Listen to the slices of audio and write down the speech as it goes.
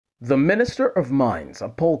The Minister of Mines,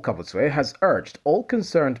 Paul Kabuswe, has urged all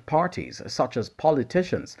concerned parties, such as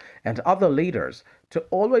politicians and other leaders, to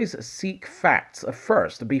always seek facts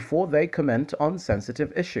first before they comment on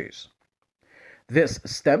sensitive issues. This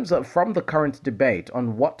stems from the current debate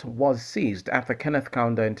on what was seized at the Kenneth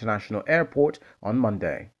Kaunda International Airport on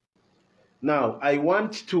Monday. Now, I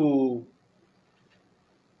want to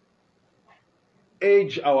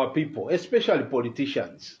urge our people, especially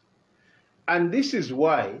politicians, and this is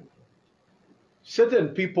why certain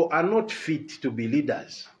people are not fit to be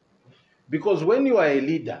leaders. Because when you are a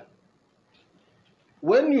leader,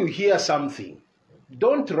 when you hear something,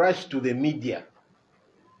 don't rush to the media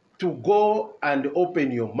to go and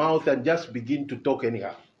open your mouth and just begin to talk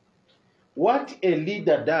anyhow. What a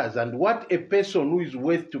leader does and what a person who is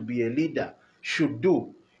worth to be a leader should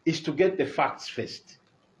do is to get the facts first.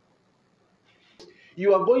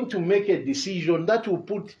 You are going to make a decision that will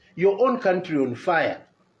put your own country on fire.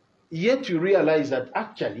 Yet you realize that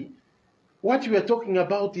actually what we are talking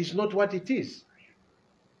about is not what it is.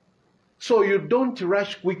 So you don't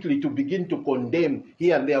rush quickly to begin to condemn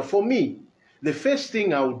here and there. For me, the first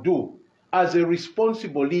thing I would do as a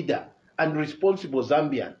responsible leader and responsible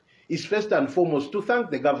Zambian is first and foremost to thank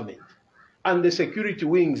the government and the security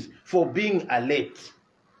wings for being alert.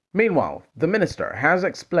 Meanwhile, the minister has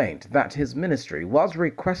explained that his ministry was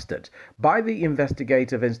requested by the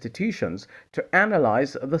investigative institutions to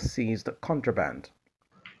analyze the seized contraband.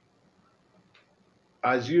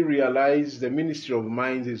 As you realize, the Ministry of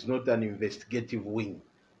Mines is not an investigative wing.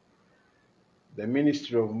 The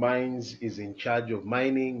Ministry of Mines is in charge of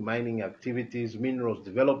mining activities, minerals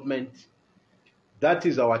development. That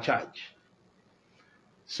is our charge.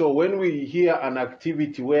 So when we hear an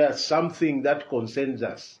activity where something that concerns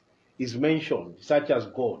us is mentioned, such as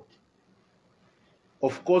gold,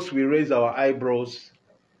 of course we raise our eyebrows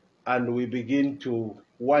and we begin to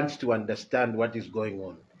want to understand what is going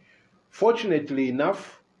on. Fortunately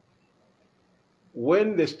enough,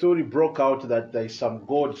 when the story broke out that there is some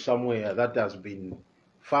gold somewhere that has been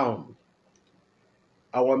found,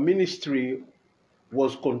 our ministry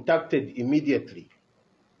was contacted immediately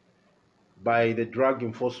by the Drug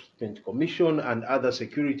Enforcement Commission and other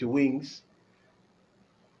security wings,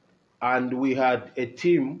 and we had a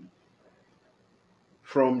team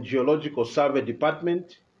from Geological Survey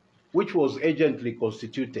Department which was urgently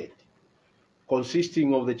constituted,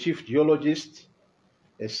 consisting of the chief geologist,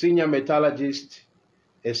 a senior metallurgist,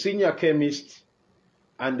 a senior chemist,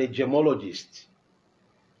 and a gemologist.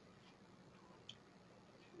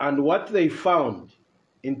 And what they found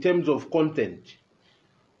in terms of content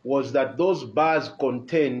was that those bars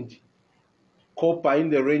contained copper in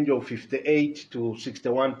the range of 58 to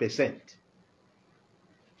 61%,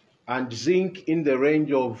 and zinc in the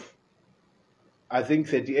range of, I think,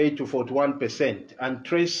 38 to 41%, and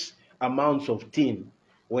trace amounts of tin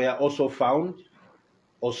were also found,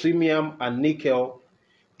 osmium and nickel,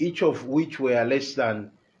 each of which were less than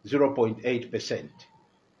 0.8%.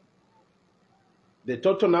 The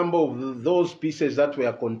total number of those pieces that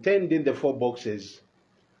were contained in the 4 boxes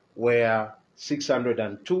were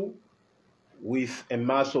 602, with a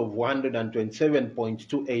mass of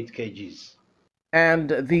 127.28 kgs.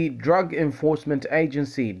 And the Drug Enforcement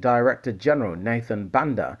Agency Director General Nathan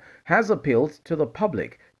Banda has appealed to the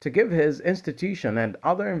public to give his institution and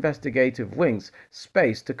other investigative wings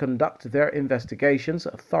space to conduct their investigations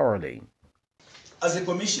thoroughly. As a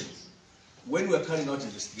commission, when we are carrying out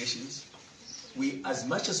investigations, we, as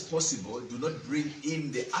much as possible, do not bring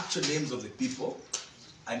in the actual names of the people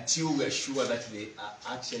until we are sure that they are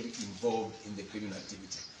actually involved in the criminal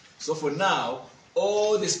activity. So for now,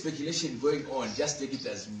 all the speculation going on, just take it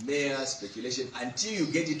as mere speculation until you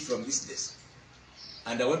get it from this desk.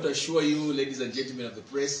 And I want to assure you, ladies and gentlemen of the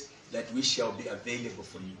press, that we shall be available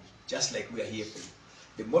for you, just like we are here for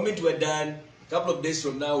you. The moment we're done, a couple of days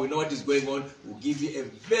from now, we know what is going on, we'll give you a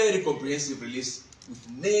very comprehensive release with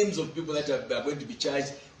names of people that are going to be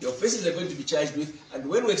charged, the offenses are going to be charged with, and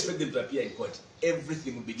when we expect them to appear in court,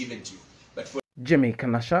 everything will be given to you. But for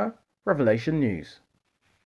Kanasha, Revelation News.